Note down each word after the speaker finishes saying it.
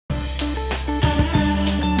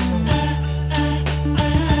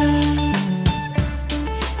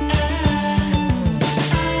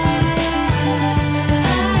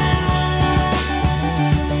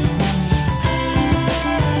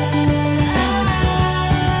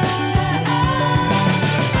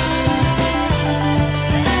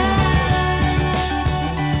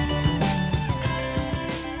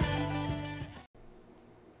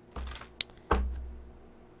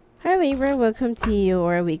welcome to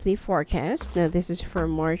your weekly forecast. Now, this is for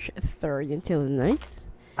March 3rd until the 9th.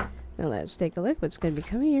 Now, let's take a look what's going to be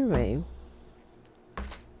coming your way.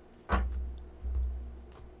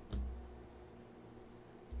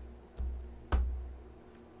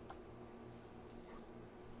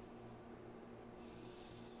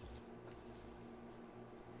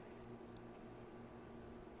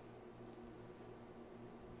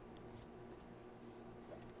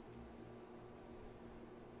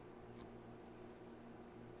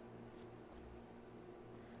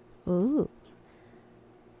 Ooh.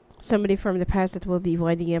 Somebody from the past that will be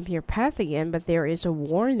winding up your path again, but there is a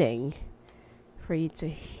warning for you to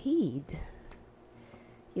heed.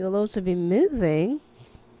 You will also be moving.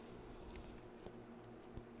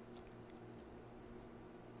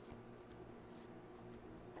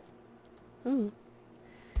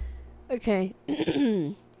 Okay.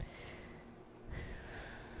 You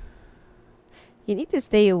need to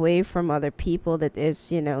stay away from other people that is,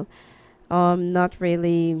 not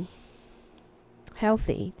really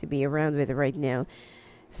healthy to be around with right now.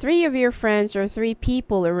 3 of your friends or 3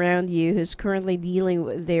 people around you who's currently dealing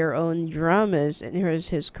with their own dramas and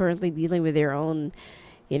who's currently dealing with their own,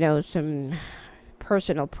 some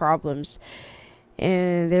personal problems.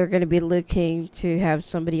 And they're going to be looking to have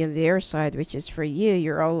somebody on their side, which is for you.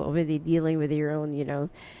 You're all already dealing with your own,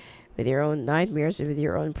 with your own nightmares and with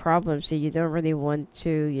your own problems. So you don't really want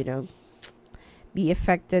to, be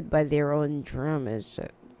affected by their own dramas. So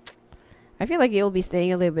I feel like you'll be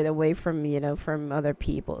staying a little bit away from, from other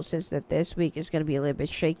people, since that this week is going to be a little bit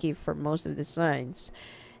shaky for most of the signs.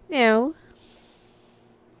 Now,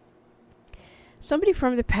 somebody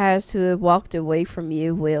from the past who walked away from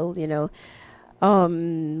you will,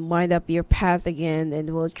 wind up your path again and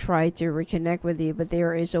will try to reconnect with you, but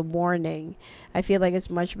there is a warning. I feel like it's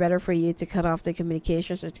much better for you to cut off the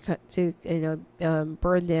communications or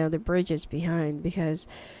burn down the bridges behind, because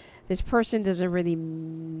this person doesn't really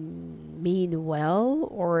mean well,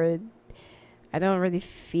 or I don't really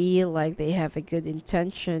feel like they have a good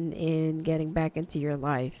intention in getting back into your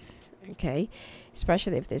life. Okay,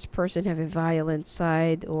 especially if this person have a violent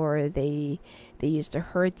side, or they used to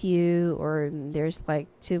hurt you, or there's like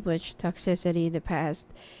too much toxicity in the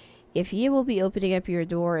past. If you will be opening up your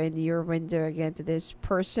door and your window again to this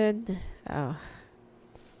person, you're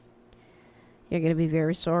gonna be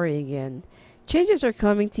very sorry again. Changes are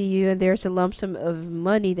coming to you, and there's a lump sum of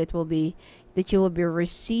money that you will be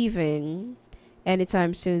receiving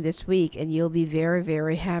anytime soon this week, and you'll be very,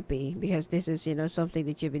 very happy, because this is, something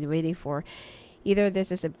that you've been waiting for. Either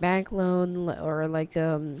this is a bank loan, or like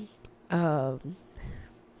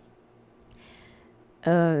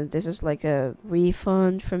this is like a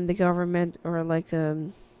refund from the government, or like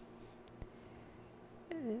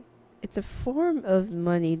it's a form of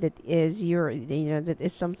money that is that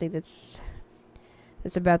is something that's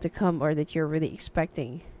about to come, or that you're really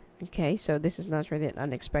expecting. Okay, so this is not really an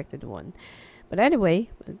unexpected one. But anyway,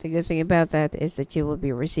 the good thing about that is that you will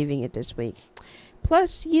be receiving it this week.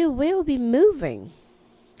 Plus, you will be moving.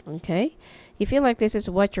 Okay? You feel like this is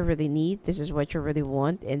what you really need. This is what you really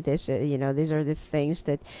want. And this, these are the things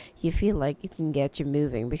that you feel like it can get you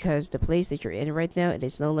moving. Because the place that you're in right now, it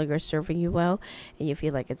is no longer serving you well. And you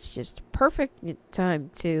feel like it's just perfect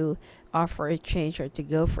time to offer a change, or to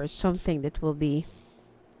go for something that will be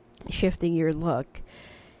shifting your luck.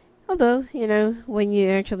 Although, when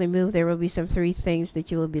you actually move, there will be some 3 things that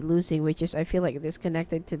you will be losing, which is, I feel like, this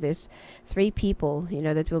connected to this 3 people,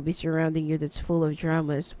 that will be surrounding you, that's full of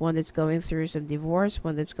dramas. One that's going through some divorce,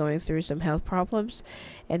 one that's going through some health problems,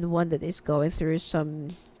 and one that is going through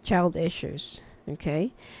some child issues.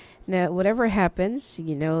 Okay? Now, whatever happens,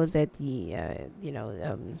 that the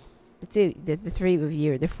 3 of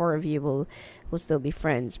you, the 4 of you will still be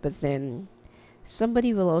friends, but then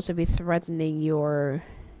somebody will also be threatening your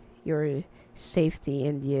safety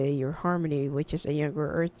and your harmony, which is a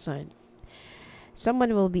younger earth sign.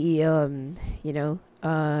 Someone will be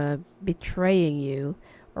betraying you,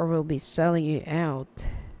 or will be selling you out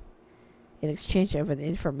in exchange of an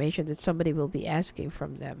information that somebody will be asking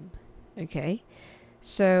from them. Okay,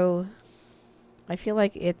 so I feel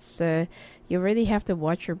like it's you really have to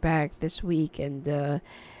watch your back this week. And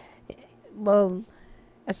well,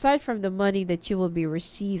 aside from the money that you will be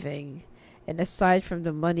receiving, and aside from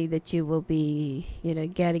the money that you will be,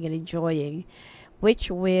 getting and enjoying, which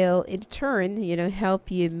will in turn, help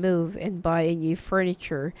you move and buy a new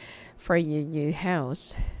furniture for your new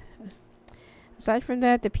house. Aside from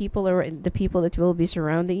that, the people that will be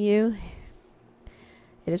surrounding you,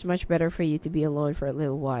 it is much better for you to be alone for a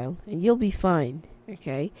little while, and you'll be fine.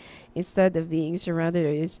 Okay, instead of being surrounded, or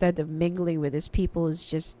instead of mingling with these people, is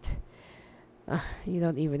just You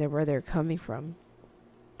don't even know where they're coming from.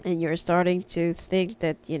 And you're starting to think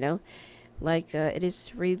that, like it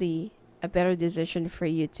is really a better decision for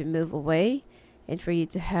you to move away and for you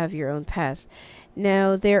to have your own path.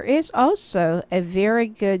 Now, there is also a very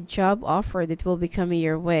good job offer that will be coming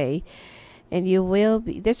your way, and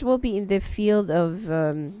this will be in the field of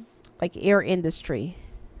like air industry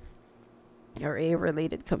or air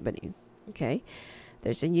related company. Okay,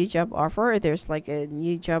 there's a new job offer, or there's like a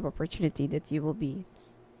new job opportunity that you will be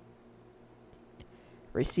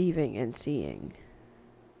receiving and seeing.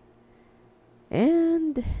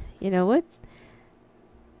 And you know what?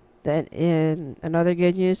 Then another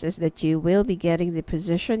good news is that you will be getting the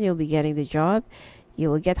position, you'll be getting the job, you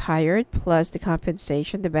will get hired, plus the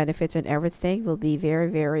compensation, the benefits, and everything will be very,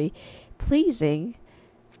 very pleasing.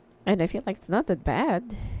 And I feel like it's not that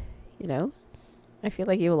bad, you know. I feel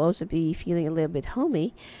like you will also be feeling a little bit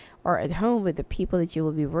homey or at home with the people that you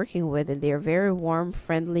will be working with, and they are very warm,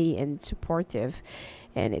 friendly, and supportive.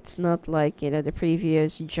 And it's not like, the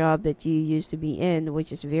previous job that you used to be in,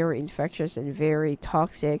 which is very infectious and very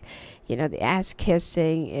toxic. The ass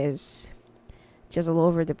kissing is just all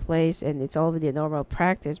over the place, and it's already a normal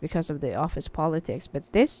practice because of the office politics.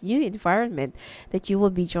 But this new environment that you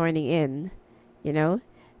will be joining in, you know,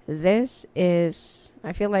 this is,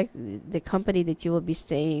 I feel like, the company that you will be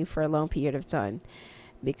staying for a long period of time,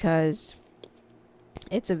 because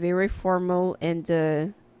it's a very formal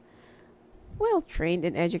and well trained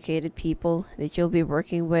and educated people that you'll be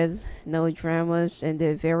working with. No dramas, and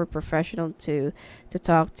they're very professional to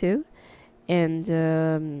talk to.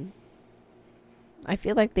 And I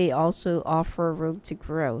feel like they also offer room to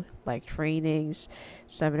grow, like trainings,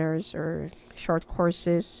 seminars, or short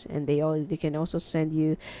courses, and they can also send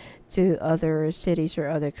you to other cities or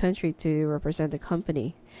other country to represent the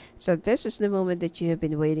company. So this is the moment that you have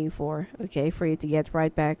been waiting for, okay, for you to get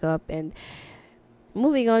right back up and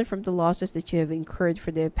moving on from the losses that you have incurred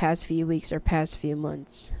for the past few weeks or past few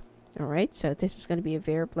months. All right, so this is going to be a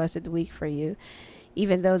very blessed week for you,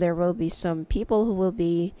 even though there will be some people who will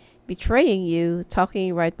be betraying you,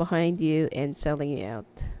 talking right behind you, and selling you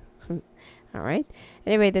out. All right.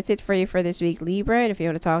 Anyway, that's it for you for this week, Libra. And if you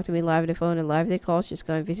want to talk to me live on the phone and live the calls, just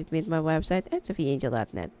go and visit me at my website at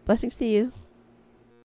sophiaangel.net. Blessings to you.